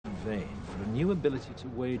vain, for a new ability to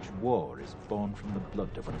wage war is born from the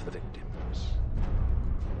blood of one of the victims.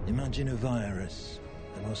 Imagine a virus,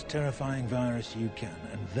 the most terrifying virus you can,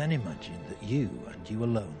 and then imagine that you and you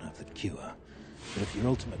alone have the cure. But if your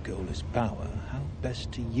ultimate goal is power, how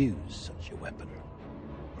best to use such a weapon?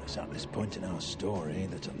 It's at this point in our story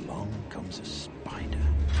that along comes a spider.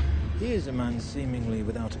 He is a man seemingly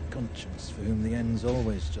without a conscience, for whom the ends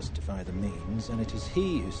always justify the means, and it is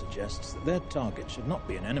he who suggests that their target should not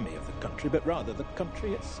be an enemy of the country, but rather the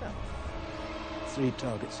country itself. 3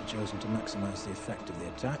 targets are chosen to maximize the effect of the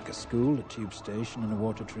attack: a school, a tube station, and a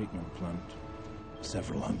water treatment plant.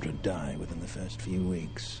 Several hundred die within the first few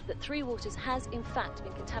weeks. That Three Waters has, in fact,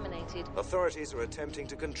 been contaminated. Authorities are attempting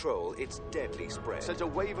to control its deadly spread. Sends a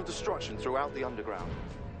wave of destruction throughout the underground.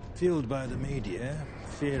 Fueled by the media,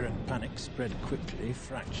 fear and panic spread quickly,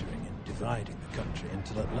 fracturing and dividing the country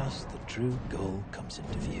until at last the true goal comes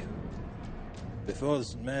into view. Before the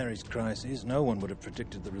St. Mary's crisis, no one would have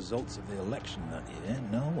predicted the results of the election that year,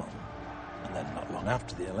 no one. And then not long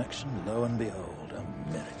after the election, lo and behold,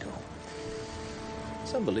 a miracle.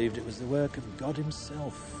 Some believed it was the work of God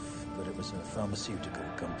himself, but it was a pharmaceutical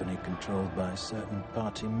company controlled by certain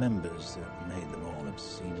party members that made them all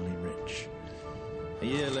obscenely rich. A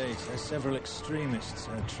year later, several extremists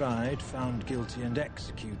are tried, found guilty and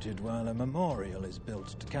executed, while a memorial is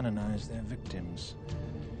built to canonize their victims.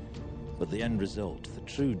 But the end result, the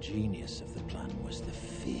true genius of the plan, was the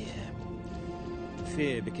fear.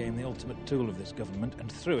 Fear became the ultimate tool of this government,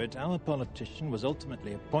 and through it, our politician was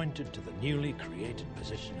ultimately appointed to the newly created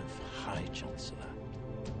position of High Chancellor.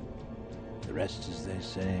 The rest, as they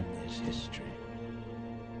say, is history.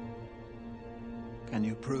 Can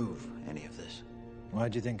you prove any of this? Why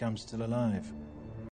do you think I'm still alive?